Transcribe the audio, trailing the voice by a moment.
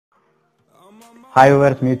Hi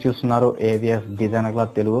viewers, మీరు చూస్తున్నారు AVS designer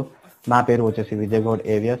club Telugu. నా పేరు వచ్చేసి విజయ్ గౌడ్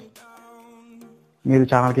ఏవిఎస్. మీరు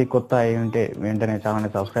ఛానల్కి కొత్త అయి ఉంటే వెంటనే ఛానల్ని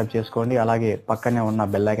సబ్స్క్రైబ్ చేసుకోండి. అలాగే పక్కనే ఉన్న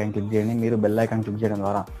బెల్ ఐకాన్ క్లిక్ చేయండి. మీరు బెల్ ఐకాన్ క్లిక్ చేయడం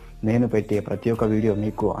ద్వారా నేను పెట్టే ప్రతి ఒక్క వీడియో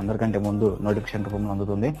మీకు అందరికంటే ముందు నోటిఫికేషన్ రూపంలో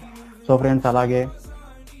అందుతుంది. సో ఫ్రెండ్స్, అలాగే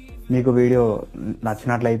మీకు వీడియో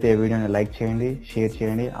నచ్చినట్లయితే వీడియోని లైక్ చేయండి, షేర్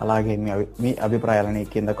చేయండి. అలాగే మీ అభిప్రాయాలని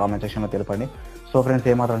కింద కామెంట్ సెక్షన్లో తెలపండి. సో ఫ్రెండ్స్,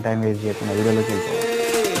 ఏమాత్రం టైం వేస్ట్ చేయకుండా వీడియోలోకి వెళ్ళిపోవాలి.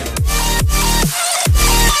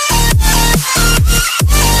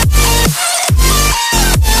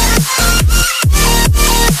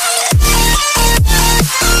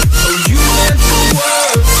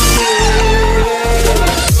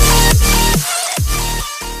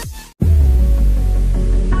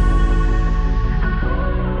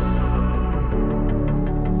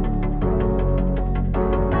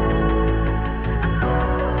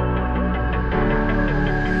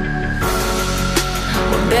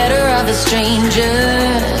 Better of the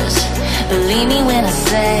strangers, believe me when I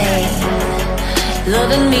say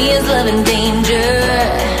loving me is loving danger.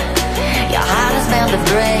 Your heart is bound to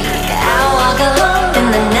break. I walk alone in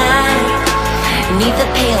the night, beneath the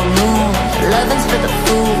pale moon. Loving's for the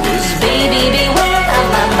fools, baby, beware of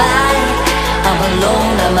my bite. I'm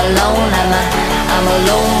alone, I'm alone, I'm a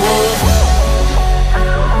lone wolf.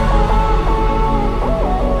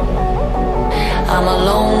 I'm a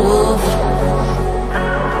lone wolf.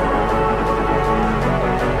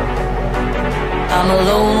 I'm a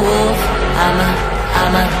lone wolf.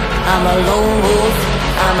 I'm a lone wolf.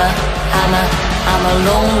 I'm a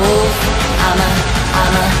lone wolf.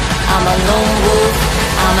 I'm a lone wolf.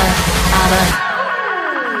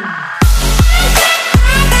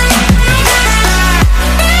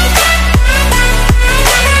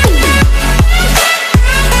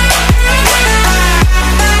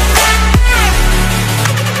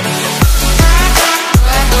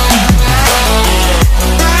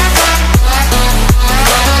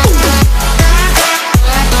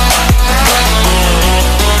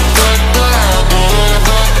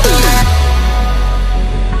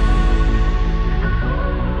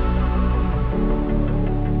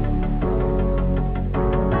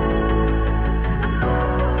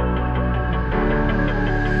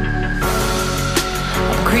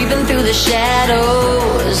 Creeping through the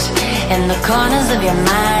shadows and the corners of your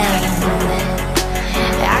mind.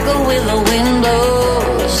 I go where the wind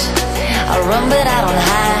blows. I run but I don't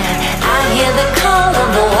hide. I hear the call of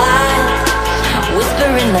the wild,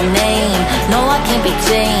 whispering the name. No, I can't be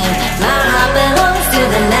tamed. My heart belongs to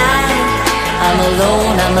the night. I'm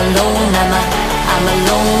alone, I'm alone, I'm a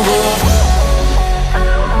lone wolf.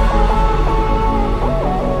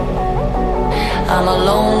 I'm a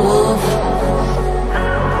lone wolf.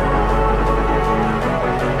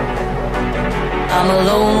 I'm a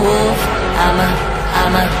lone wolf. I'm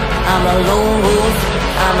a lone wolf.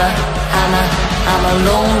 I'm a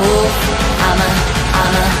lone wolf.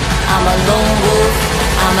 I'm a lone wolf.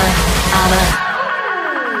 I'm a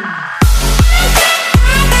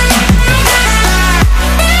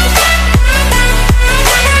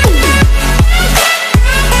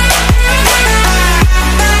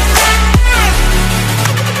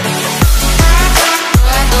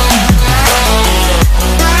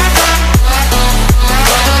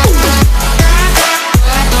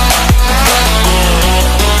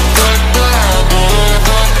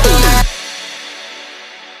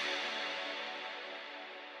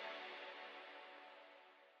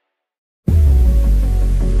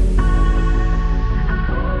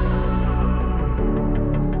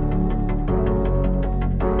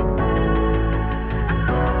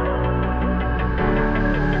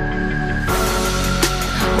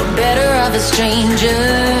better of the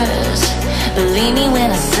strangers, believe me when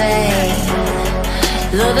I say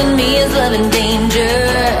loving me is loving danger.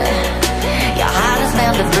 Your heart is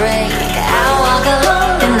bound to break. I walk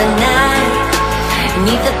alone in the night,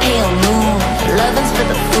 beneath the pale moon. Loving's for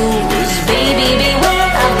the fools, baby,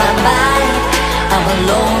 beware of my bite. I'm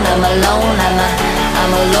alone, I'm alone,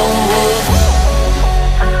 I'm a lone wolf.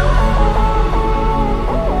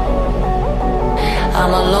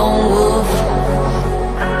 I'm a lone wolf.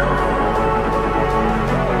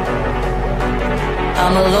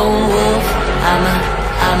 I'm a lone wolf. I'm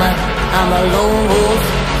a lone wolf.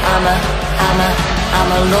 I'm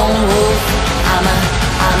a lone wolf.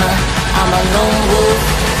 I'm a lone wolf.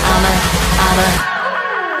 I'm a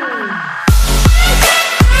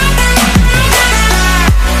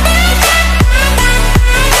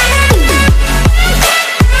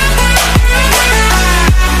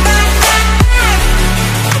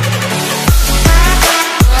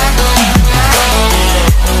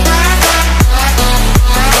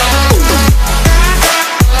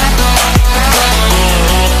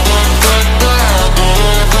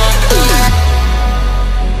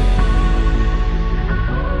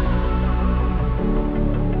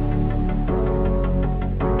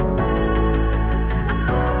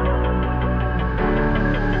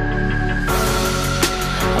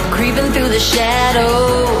creeping through the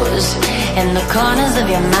shadows and the corners of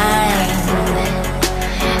your mind.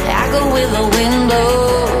 I go with the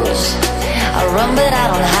windows, I run but I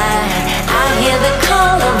don't hide. I hear the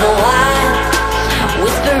call of the wild,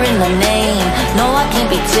 whispering the name. No, I can't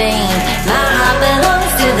be tamed. My heart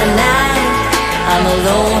belongs to the night. I'm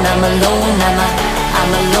alone, I'm alone,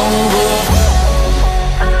 I'm a lone wolf.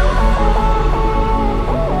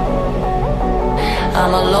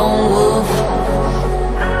 I'm a lone wolf.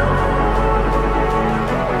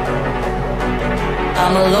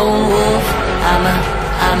 I'm a lone wolf. I'm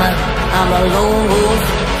a lone wolf.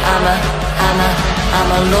 I'm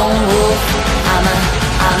a lone wolf.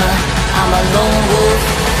 I'm a lone wolf.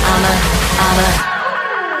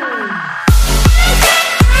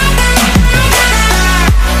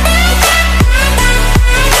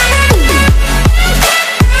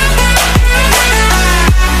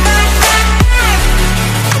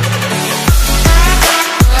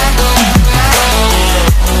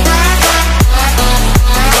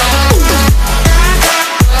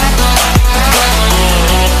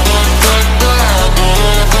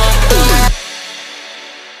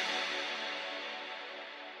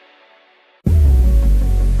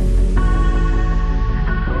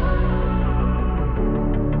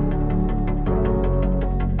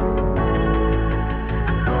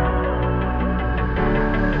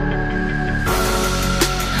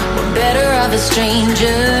 Better off as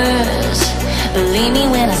strangers. Believe me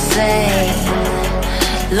when I say,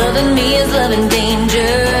 loving me is loving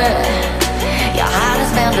danger. Your heart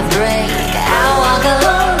is bound to break. I walk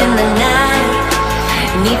alone in the night,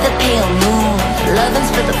 neath the pale moon. Loving's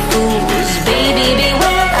for the fools. Baby,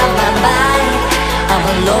 beware of my bite. I'm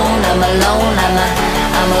alone, I'm alone,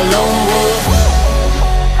 I'm a lone wolf.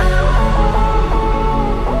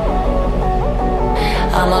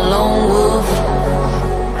 I'm a lone wolf.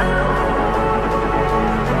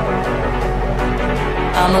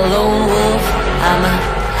 I'm a lone wolf. I'm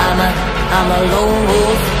a lone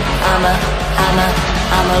wolf. I'm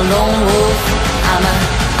a lone wolf. I'm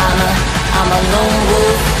a lone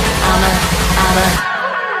wolf.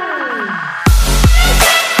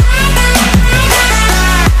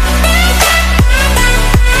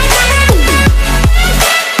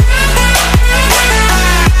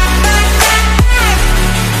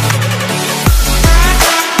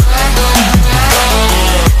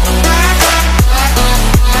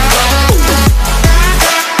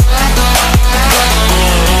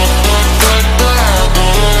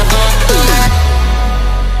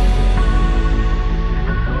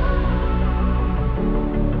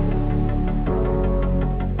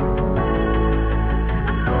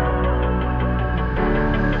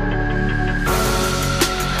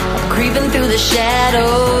 Creeping through the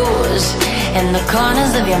shadows and the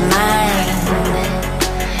corners of your mind.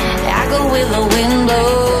 I go with the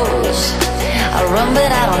windows, I run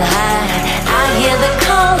but I don't hide. I hear the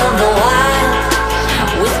call of the wild,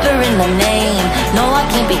 whispering the name. No, I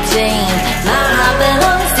can't be tamed. My heart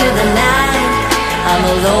belongs to the night. I'm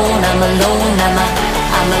alone, I'm alone,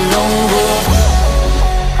 I'm a lone wolf.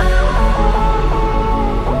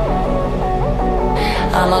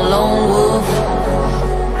 I'm a lone wolf.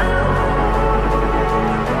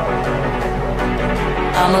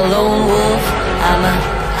 I'm a lone wolf. I'm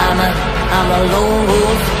a lone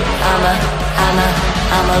wolf. I'm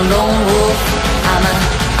a lone wolf. I'm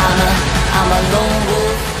a lone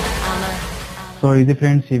wolf. So ఇది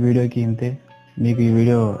friends, ఈ వీడియోకి ఇంతే. మీకు ఈ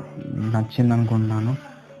video నచ్చింది అనుకుంటున్నాను.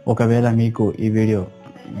 ఒకవేళ మీకు ఈ వీడియో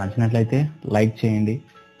నచ్చినట్లయితే లైక్ చేయండి,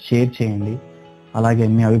 షేర్ చేయండి, అలాగే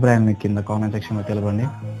మీ అభిప్రాయాన్ని కింద కామెంట్ సెక్షన్లో తెలపండి.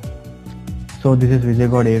 So this is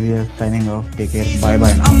Vijay Goud ఏవియర్ signing off. Take care, by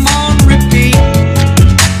by.